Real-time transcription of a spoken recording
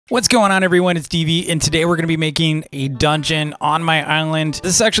What's going on, everyone? It's DV, and today we're going to be making a dungeon on my island.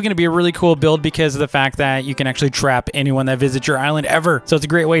 This is actually going to be a really cool build because of the fact that you can actually trap anyone that visits your island ever. So it's a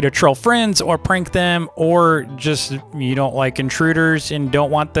great way to troll friends or prank them, or just you don't like intruders and don't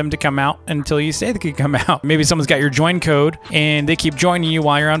want them to come out until you say they can come out. Maybe someone's got your join code and they keep joining you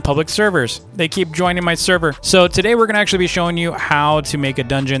while you're on public servers. They keep joining my server. So today we're going to actually be showing you how to make a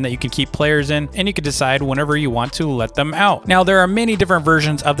dungeon that you can keep players in, and you can decide whenever you want to let them out. Now, there are many different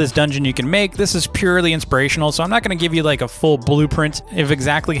versions of this dungeon you can make. This is purely inspirational, so I'm not going to give you like a full blueprint of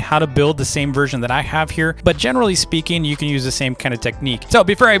exactly how to build the same version that I have here, but generally speaking, you can use the same kind of technique. So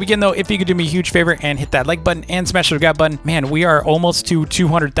before I begin though, if you could do me a huge favor and hit that like button and smash the subscribe button. Man, we are almost to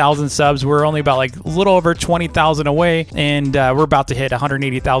 200,000 subs. We're only about like a little over 20,000 away, and we're about to hit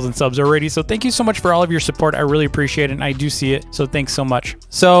 180,000 subs already. So thank you so much for all of your support. I really appreciate it, and I do see it. So thanks so much.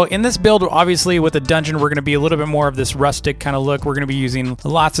 So in this build, obviously with the dungeon, we're going to be a little bit more of this rustic kind of look. We're going to be using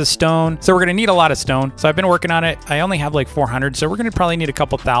lots of stone. So we're going to need a lot of stone. So I've been working on it. I only have like 400. So we're going to probably need a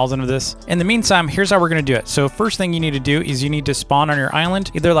couple thousand of this. In the meantime, here's how we're going to do it. So first thing you need to do is you need to spawn on your island,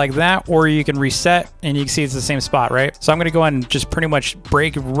 either like that, or you can reset and you can see it's the same spot, right? So I'm going to go ahead and just pretty much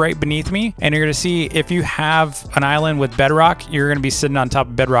break right beneath me. And you're going to see if you have an island with bedrock, you're going to be sitting on top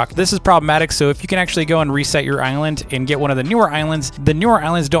of bedrock. This is problematic. So if you can actually go and reset your island and get one of the newer islands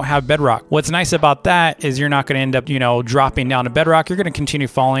don't have bedrock. What's nice about that is you're not going to end up, you know, dropping down to bedrock. You're going to continue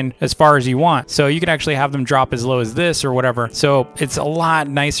falling as far as you want. So you can actually have them drop as low as this or whatever. So it's a lot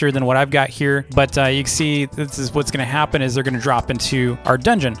nicer than what I've got here. But you can see this is what's going to happen is they're going to drop into our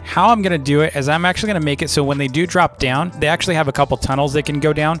dungeon. How I'm going to do it is I'm actually going to make it so when they do drop down, they actually have a couple tunnels they can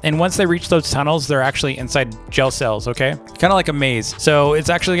go down. And once they reach those tunnels, they're actually inside jail cells, okay? Kind of like a maze. So it's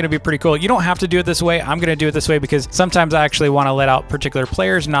actually going to be pretty cool. You don't have to do it this way. I'm going to do it this way because sometimes I actually want to let out particular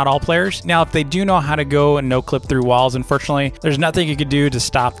players, not all players. Now, if they do know how to go and no clip through walls, unfortunately, there's nothing you could do to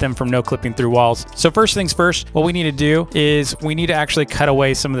stop them from no clipping through walls. So first things first, what we need to do is we need to actually cut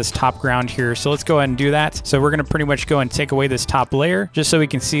away some of this top ground here. So let's go ahead and do that. So we're going to pretty much go and take away this top layer just so we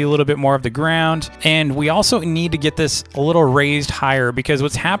can see a little bit more of the ground. And we also need to get this a little raised higher because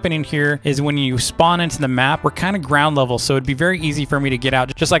what's happening here is when you spawn into the map, we're kind of ground level. So it'd be very easy for me to get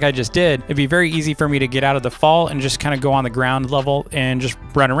out, just like I just did. It'd be very easy for me to get out of the fall and just kind of go on the ground level and just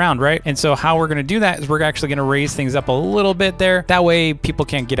run around, right? And so how we're going to do that is we're actually going to raise things up a little bit there. That way people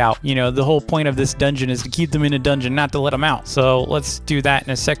can't get out. You know, the whole point of this dungeon is to keep them in a dungeon, not to let them out. So let's do that in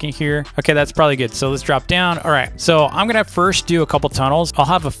a second here. Okay, that's probably good. So let's drop down. All right, so I'm going to first do a couple tunnels. I'll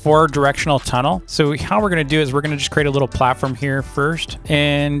have a 4-directional tunnel. So how we're going to do is we're going to just create a little platform here first,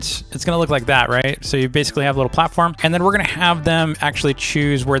 and it's going to look like that, right? So you basically have a little platform, and then we're going to have them actually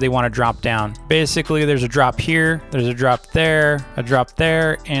choose where they want to drop down. Basically, there's a drop here, there's a drop there,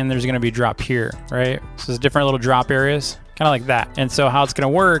 and there's going to be a drop here, right? So there's different little drop areas, kind of like that. And so how it's going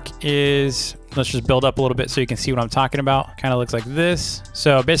to work is, let's just build up a little bit so you can see what I'm talking about. Kind of looks like this.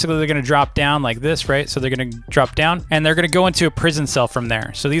 So basically they're going to drop down like this, right? So they're going to drop down and they're going to go into a prison cell from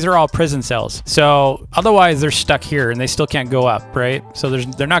there. So these are all prison cells. So otherwise they're stuck here and they still can't go up, right? So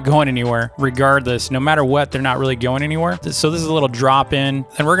they're not going anywhere regardless. No matter what, they're not really going anywhere. So this is a little drop in,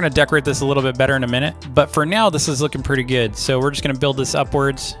 and we're going to decorate this a little bit better in a minute. But for now, this is looking pretty good. So we're just going to build this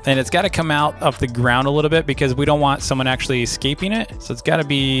upwards, and it's got to come out of the ground a little bit because we don't want someone actually escaping it. So it's got to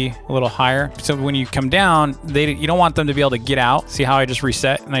be a little higher. So when you come down, you don't want them to be able to get out. See how I just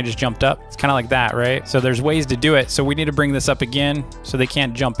reset and I just jumped up? It's kind of like that, right? So there's ways to do it. So we need to bring this up again so they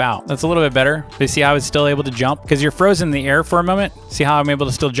can't jump out. That's a little bit better. They see how I was still able to jump because you're frozen in the air for a moment. See how I'm able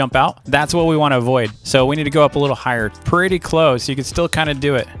to still jump out? That's what we want to avoid. So we need to go up a little higher. Pretty close. You can still kind of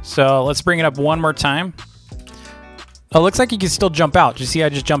do it. So let's bring it up one more time. Oh, it looks like you can still jump out. Do you see I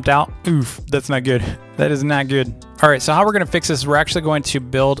just jumped out? Oof, that's not good. That is not good. All right, so how we're going to fix this, we're actually going to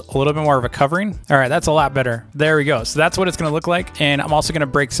build a little bit more of a covering. All right, that's a lot better. There we go. So that's what it's going to look like. And I'm also going to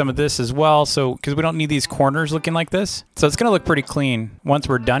break some of this as well. So because we don't need these corners looking like this. So it's going to look pretty clean once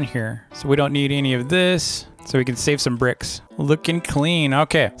we're done here. So we don't need any of this. So we can save some bricks. Looking clean.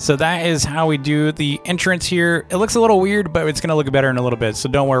 Okay, so that is how we do the entrance here. It looks a little weird, but it's gonna look better in a little bit. So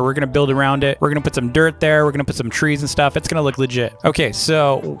don't worry, we're gonna build around it. We're gonna put some dirt there. We're gonna put some trees and stuff. It's gonna look legit. Okay,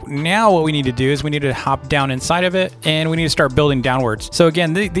 so now what we need to do is we need to hop down inside of it, and we need to start building downwards. So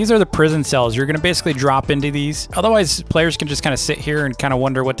again, these are the prison cells. You're gonna basically drop into these. Otherwise, players can just kind of sit here and kind of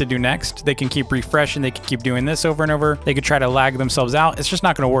wonder what to do next. They can keep refreshing. They can keep doing this over and over. They could try to lag themselves out. It's just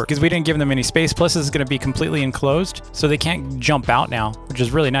not gonna work because we didn't give them any space. Plus, this is gonna be completely enclosed, so they can't can't jump out now, which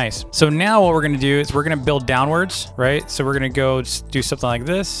is really nice. So now what we're gonna do is we're gonna build downwards, right? So we're gonna go do something like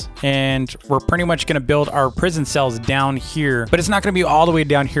this, and we're pretty much gonna build our prison cells down here, but it's not gonna be all the way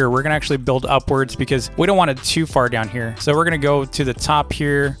down here. We're gonna actually build upwards because we don't want it too far down here. So we're gonna go to the top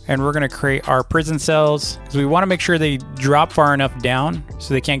here, and we're gonna create our prison cells because we wanna make sure they drop far enough down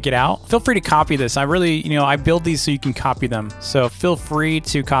so they can't get out. Feel free to copy this. I really, I build these so you can copy them. So feel free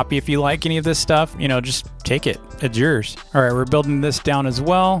to copy if you like any of this stuff, just take it. It's yours. All right, we're building this down as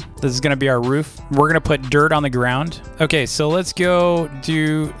well. This is gonna be our roof. We're gonna put dirt on the ground. Okay, so let's go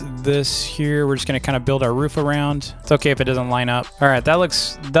do this here. We're just gonna kind of build our roof around. It's okay if it doesn't line up. All right, that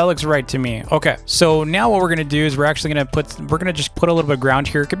looks right to me. Okay, so now what we're gonna do is we're gonna just put a little bit of ground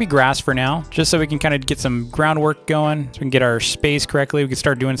here. It could be grass for now, just so we can kind of get some groundwork going, so we can get our space correctly. We can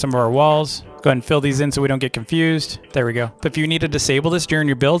start doing some of our walls. Go ahead and fill these in so we don't get confused. There we go. If you need to disable this during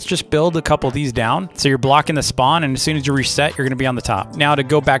your builds, just build a couple of these down. So you're blocking the spawn, and as soon as you reset, you're gonna be on the top. Now to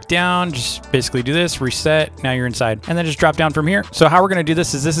go back down, just basically do this, reset, now you're inside. And then just drop down from here. So how we're gonna do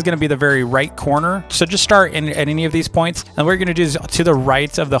this is gonna be the very right corner. So just start at any of these points. And what you're gonna do is to the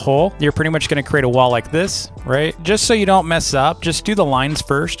right of the hole, you're pretty much gonna create a wall like this, right? Just so you don't mess up, just do the lines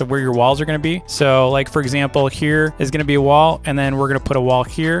first of where your walls are gonna be. So like for example, here is gonna be a wall, and then we're gonna put a wall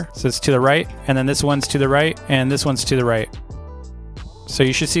here. So it's to the right, and then this one's to the right, and this one's to the right. So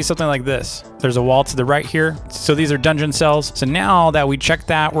you should see something like this. There's a wall to the right here. So these are dungeon cells. So now that we checked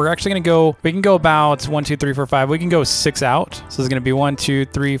that, we're actually we can go about 1, 2, 3, 4, 5. We can go 6 out. So it's gonna be 1, 2,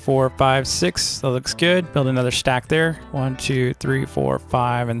 3, 4, 5, 6. That looks good. Build another stack there. 1, 2, 3, 4,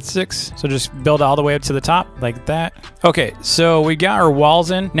 5, and 6. So just build all the way up to the top like that. Okay, so we got our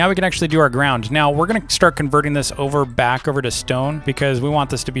walls in. Now we can actually do our ground. Now we're gonna start converting this back over to stone because we want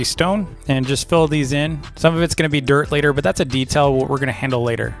this to be stone, and just fill these in. Some of it's gonna be dirt later, but that's a detail we're gonna handle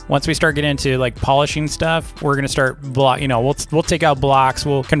later. Once we start getting into like polishing stuff, we're gonna start we'll take out blocks,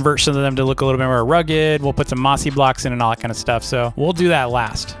 we'll convert some of them to look a little bit more rugged, we'll put some mossy blocks in and all that kind of stuff. So we'll do that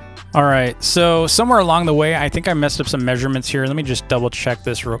last. All right, so somewhere along the way, I think I messed up some measurements here. Let me just double check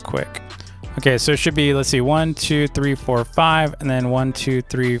this real quick. Okay, so it should be, let's see, 1, 2, 3, 4, 5, and then 1, 2,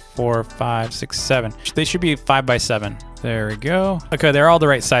 3, 4, 5, 6, 7. They should be 5 by 7. There we go. Okay, they're all the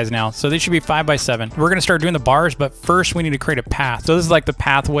right size now. So they should be 5 by 7. We're gonna start doing the bars, but first we need to create a path. So this is like the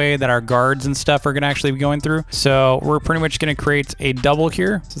pathway that our guards and stuff are gonna actually be going through. So we're pretty much gonna create a double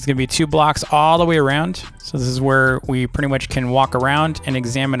here. So it's gonna be 2 blocks all the way around. So this is where we pretty much can walk around and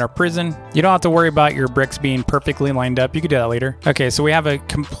examine our prison. You don't have to worry about your bricks being perfectly lined up. You can do that later. Okay, so we have a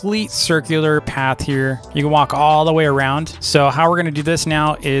complete circular path here. You can walk all the way around. So how we're gonna do this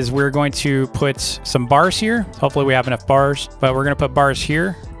now is we're going to put some bars here. Hopefully we have enough bars, but we're gonna put bars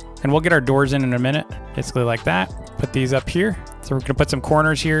here, and we'll get our doors in a minute, basically like that. Put these up here. So we're gonna put some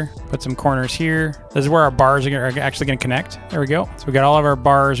corners here, put some corners here. This is where our bars are actually gonna connect. There we go. So we got all of our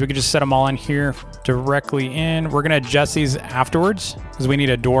bars. We can just set them all in here directly in. We're gonna adjust these afterwards because we need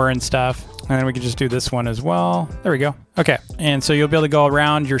a door and stuff. And then we can just do this one as well. There we go. Okay, and so you'll be able to go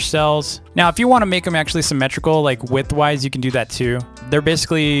around your cells. Now, if you want to make them actually symmetrical, like width-wise, you can do that too. They're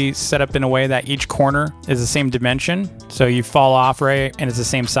basically set up in a way that each corner is the same dimension. So you fall off, right, and it's the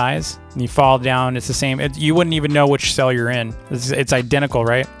same size. And you fall down, it's the same. You wouldn't even know which cell you're in. It's identical,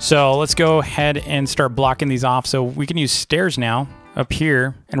 right? So let's go ahead and start blocking these off. So we can use stairs now up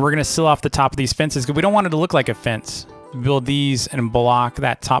here, and we're gonna seal off the top of these fences because we don't want it to look like a fence. Build these and block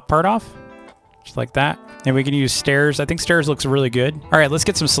that top part off. Just like that. And we can use stairs. I think stairs looks really good. All right, let's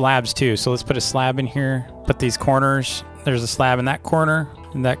get some slabs too. So let's put a slab in here, put these corners. There's a slab in that corner,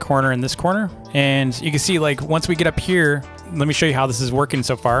 and this corner. And you can see, like, once we get up here, let me show you how this is working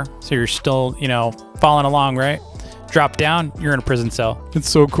so far. So you're still, following along, right? Drop down, you're in a prison cell. It's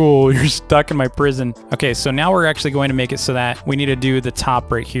so cool. You're stuck in my prison. Okay, so now we're actually going to make it so that we need to do the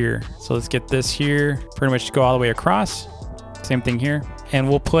top right here. So let's get this here, pretty much go all the way across. Same thing here. And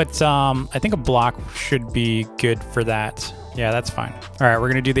we'll put, I think a block should be good for that. Yeah, that's fine. All right, we're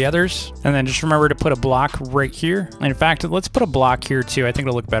gonna do the others. And then just remember to put a block right here. And in fact, let's put a block here too. I think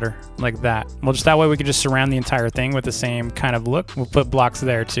it'll look better like that. Well, just that way we can just surround the entire thing with the same kind of look. We'll put blocks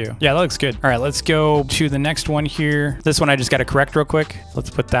there too. Yeah, that looks good. All right, let's go to the next one here. This one I just gotta correct real quick. Let's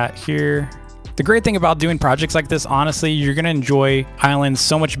put that here. The great thing about doing projects like this, honestly, you're going to enjoy Islands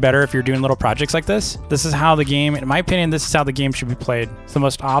so much better if you're doing little projects like this. This is how the game, in my opinion, this is how the game should be played. It's the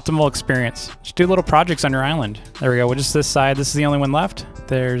most optimal experience. Just do little projects on your island. There we go. We'll just this side. This is the only one left.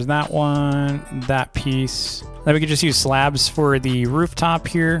 There's that one, that piece. Then we can just use slabs for the rooftop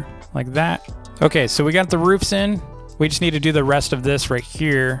here, like that. Okay, so we got the roofs in. We just need to do the rest of this right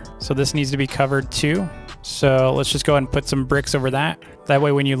here. So this needs to be covered too. So let's just go ahead and put some bricks over that. That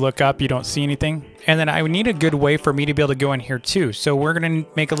way when you look up, you don't see anything. And then I would need a good way for me to be able to go in here too. So we're going to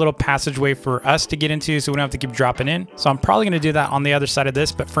make a little passageway for us to get into so we don't have to keep dropping in. So I'm probably going to do that on the other side of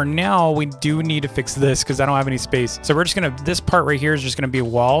this. But for now, we do need to fix this because I don't have any space. So we're just going to, this part right here is just going to be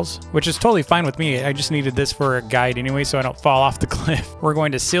walls, which is totally fine with me. I just needed this for a guide anyway, so I don't fall off the cliff. We're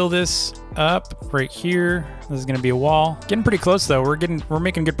going to seal this up right here. This is going to be a wall. Getting pretty close though. We're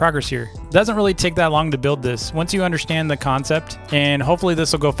making good progress here. Doesn't really take that long to build this. Once you understand the concept, and hopefully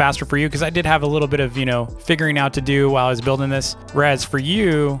this will go faster for you, because I did have a little bit of, you know, figuring out to do while I was building this. Whereas for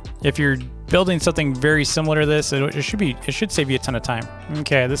you, if you're building something very similar to this, it should save you a ton of time.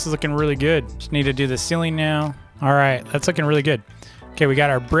 Okay, this is looking really good. Just need to do the ceiling now. All right, that's looking really good. Okay, we got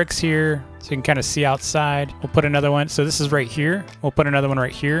our bricks here, so you can kind of see outside. We'll put another one. So this is right here. We'll put another one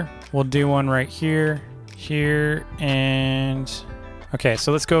right here. We'll do one right here, here, and... Okay,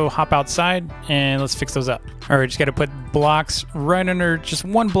 so let's go hop outside and let's fix those up. All right, just got to put blocks right under, just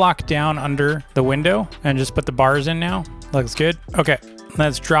one block down under the window, and just put the bars in now. Looks good. Okay,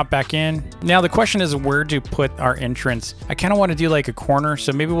 let's drop back in. Now the question is where to put our entrance. I kind of want to do like a corner,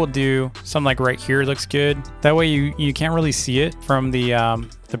 so maybe we'll do something like right here. Looks good. That way you can't really see it from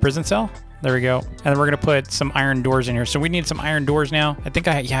the prison cell. There we go. And then we're gonna put some iron doors in here. So we need some iron doors now. I think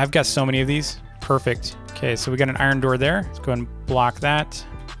I've got so many of these. Perfect. Okay, so we got an iron door there. Let's go ahead and block that.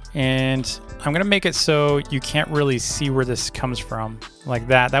 And I'm gonna make it so you can't really see where this comes from, like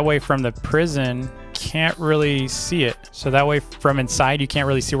that. That way from the prison, can't really see it. So that way from inside, you can't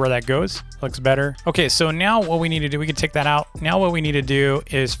really see where that goes. Looks better. Okay, so now what we need to do, we can take that out. Now what we need to do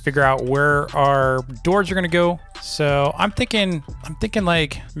is figure out where our doors are gonna go. So I'm thinking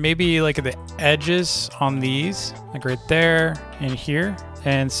like maybe like at the edges on these, like right there and here.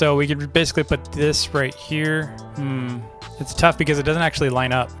 And so we could basically put this right here. It's tough because it doesn't actually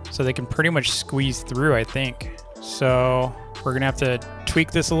line up. So they can pretty much squeeze through, I think. So we're gonna have to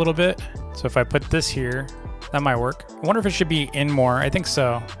tweak this a little bit. So if I put this here, that might work. I wonder if it should be in more. I think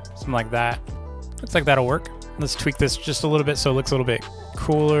so. Something like that. Looks like that'll work. Let's tweak this just a little bit so it looks a little bit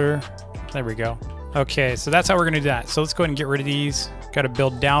cooler. There we go. Okay, so that's how we're gonna do that. So let's go ahead and get rid of these. Got to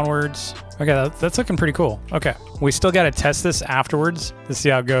build downwards. Okay, that's looking pretty cool. Okay, we still got to test this afterwards to see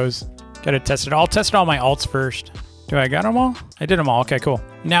how it goes. Got to test it. I'll test all my alts first. Do I got them all? I did them all. Okay, cool.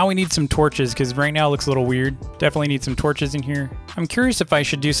 Now we need some torches because right now it looks a little weird. Definitely need some torches in here. I'm curious if I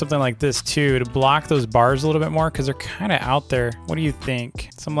should do something like this too to block those bars a little bit more because they're kind of out there. What do you think?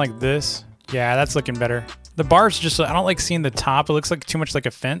 Something like this? Yeah, that's looking better. The bars just, I don't like seeing the top. It looks like too much like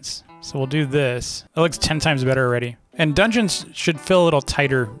a fence. So we'll do this. It looks 10 times better already. And dungeons should feel a little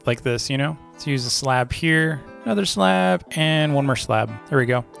tighter like this, you know? Let's use a slab here, another slab, and one more slab. There we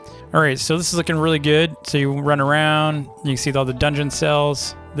go. All right, so this is looking really good. So you run around, you can see all the dungeon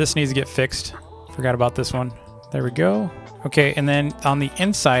cells. This needs to get fixed. Forgot about this one. There we go. Okay, and then on the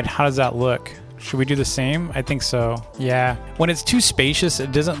inside, how does that look? Should we do the same? I think so. Yeah. When it's too spacious,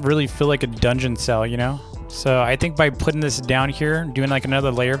 it doesn't really feel like a dungeon cell, you know? So I think by putting this down here, doing like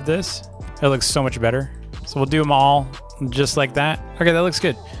another layer of this, it looks so much better. So we'll do them all just like that. Okay, that looks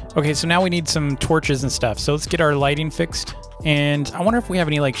good. Okay, so now we need some torches and stuff. So let's get our lighting fixed. And I wonder if we have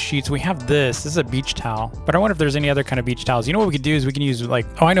any like sheets. We have this. This is a beach towel. But I wonder if there's any other kind of beach towels. You know what we could do is we can use like,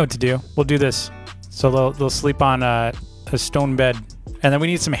 oh, I know what to do. We'll do this. So they'll sleep on a stone bed. And then we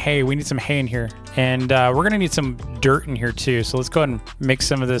need some hay. We need some hay in here. And we're going to need some dirt in here too. So let's go ahead and make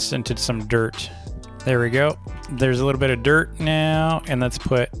some of this into some dirt. There we go. There's a little bit of dirt now. And let's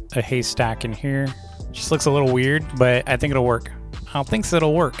put a haystack in here. Just looks a little weird, but I think it'll work. I think so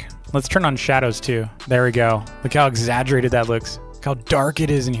it'll work. Let's turn on shadows too. There we go. Look how exaggerated that looks. Look how dark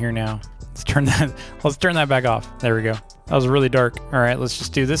it is in here now. Let's turn that back off. There we go. That was really dark. All right, let's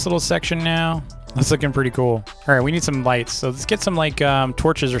just do this little section now. That's looking pretty cool. All right, we need some lights. So let's get some like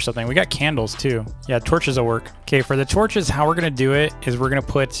torches or something. We got candles too. Yeah, torches will work. Okay, for the torches, how we're gonna do it is we're gonna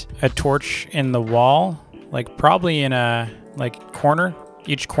put a torch in the wall, like probably in a like corner.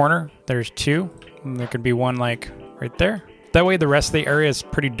 Each corner, there's two. And there could be one like right there. That way the rest of the area is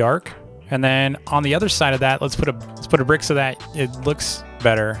pretty dark. And then on the other side of that, let's put a brick so that it looks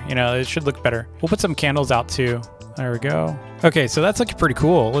better. You know, it should look better. We'll put some candles out too. There we go. Okay, so that's looking pretty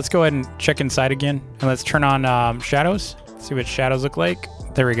cool. Let's go ahead and check inside again. And let's turn on shadows. See what shadows look like.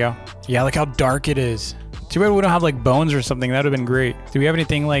 There we go. Yeah, look how dark it is. Too bad we don't have like bones or something. That would have been great. Do we have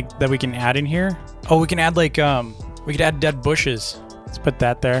anything like that we can add in here? Oh, we can add like, we could add dead bushes. Let's put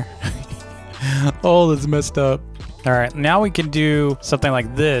that there. Oh, that's messed up. All right, now we can do something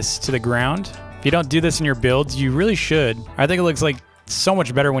like this to the ground. If you don't do this in your builds, you really should. I think it looks like so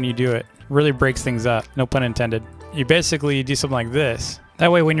much better when you do it. Really breaks things up, no pun intended. You basically do something like this.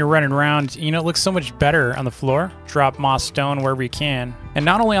 That way when you're running around, you know, it looks so much better on the floor. Drop moss stone wherever you can. And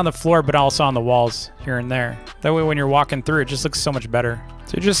not only on the floor, but also on the walls here and there. That way when you're walking through, it just looks so much better.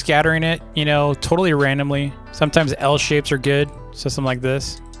 So you're just scattering it, you know, totally randomly. Sometimes L shapes are good. So something like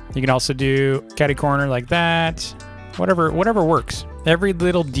this. You can also do catty corner like that. Whatever works. Every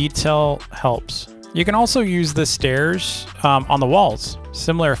little detail helps. You can also use the stairs on the walls.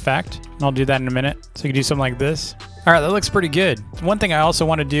 Similar effect. And I'll do that in a minute. So you can do something like this. All right, that looks pretty good. One thing I also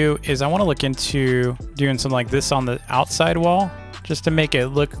want to do is I want to look into doing something like this on the outside wall, just to make it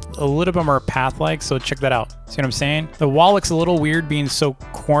look a little bit more path-like. So check that out. See what I'm saying? The wall looks a little weird being so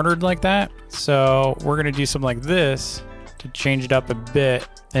cornered like that. So we're going to do something like this to change it up a bit,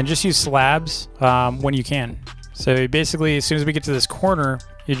 and just use slabs when you can. So basically, as soon as we get to this corner,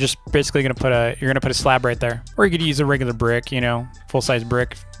 you're just basically gonna put a slab right there, or you could use a regular brick. You know, full-size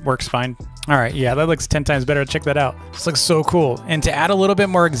brick works fine. All right, yeah, that looks 10 times better. Check that out. This looks so cool. And to add a little bit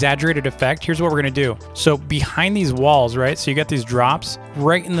more exaggerated effect, here's what we're gonna do. So behind these walls, right? So you got these drops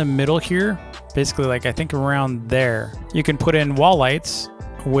right in the middle here, basically like I think around there. You can put in wall lights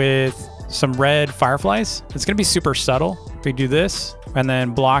with some red fireflies. It's gonna be super subtle. If we do this and then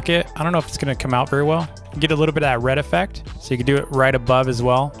block it, I don't know if it's gonna come out very well. You get a little bit of that red effect. So you can do it right above as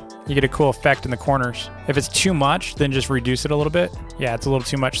well. You get a cool effect in the corners. If it's too much, then just reduce it a little bit. Yeah, it's a little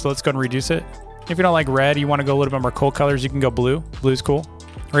too much, so let's go and reduce it. If you don't like red, you wanna go a little bit more cold colors, you can go blue. Blue's cool.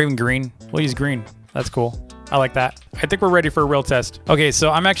 Or even green. We'll use green. That's cool. I like that. I think we're ready for a real test. Okay,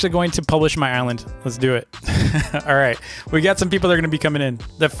 so I'm actually going to publish my island. Let's do it. All right, we got some people that are gonna be coming in.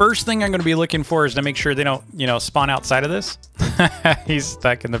 The first thing I'm gonna be looking for is to make sure they don't, you know, spawn outside of this. He's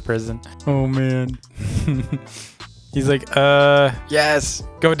stuck in the prison. Oh man. He's like, yes,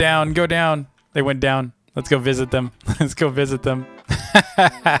 go down, go down. They went down. Let's go visit them. Let's go visit them.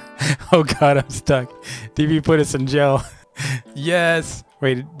 Oh God, I'm stuck. DB put us in jail. Yes.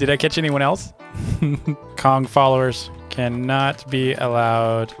 Wait, did I catch anyone else? Kong followers cannot be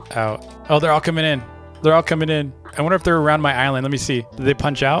allowed out. Oh, they're all coming in. They're all coming in. I wonder if they're around my island. Let me see. Did they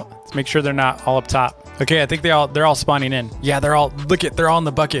punch out? Let's make sure they're not all up top. Okay, I think they're all spawning in. Yeah, they're all, look at, they're all in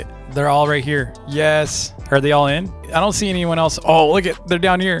the bucket. They're all right here. Yes. Are they all in? I don't see anyone else. Oh, look at, they're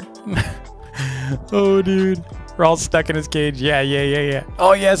down here. Oh, dude. We're all stuck in his cage. Yeah.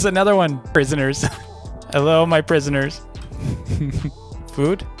 Oh, yes, another one. Prisoners. Hello, my prisoners.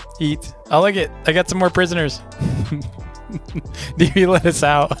 Food? Eat. Oh, look it. I got some more prisoners. DB let us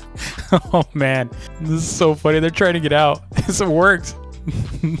out. Oh, man. This is so funny. They're trying to get out. This works.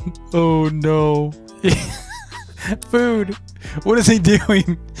 Oh, no. Food. What is he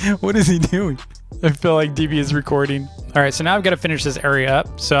doing? What is he doing? I feel like DB is recording. All right, so now I've got to finish this area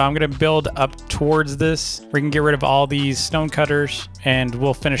up. So I'm going to build up towards this. We can get rid of all these stone cutters and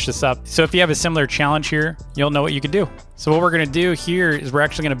we'll finish this up. So if you have a similar challenge here, you'll know what you can do. So what we're going to do here is we're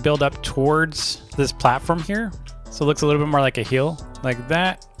actually going to build up towards this platform here. So it looks a little bit more like a hill, like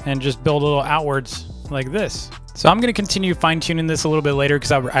that, and just build a little outwards like this. So I'm going to continue fine-tuning this a little bit later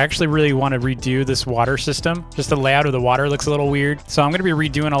because I actually really want to redo this water system. Just the layout of the water looks a little weird. So I'm going to be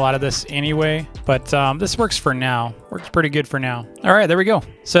redoing a lot of this anyway, but this works for now. Works pretty good for now. All right, there we go.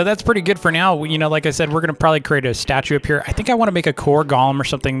 So that's pretty good for now. You know, like I said, we're going to probably create a statue up here. I think I want to make a core golem or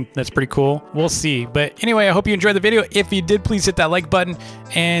something that's pretty cool. We'll see. But anyway, I hope you enjoyed the video. If you did, please hit that like button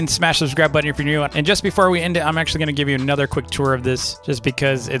and smash the subscribe button if you're new. And just before we end it, I'm actually going to give you another quick tour of this just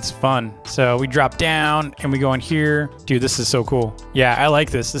because it's fun. So we drop down and we go in here. Dude, this is so cool. Yeah, I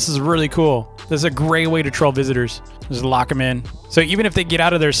like this. This is really cool. This is a great way to troll visitors. Just lock them in. So even if they get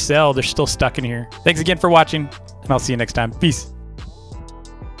out of their cell, they're still stuck in here. Thanks again for watching, and I'll see you next time. Peace.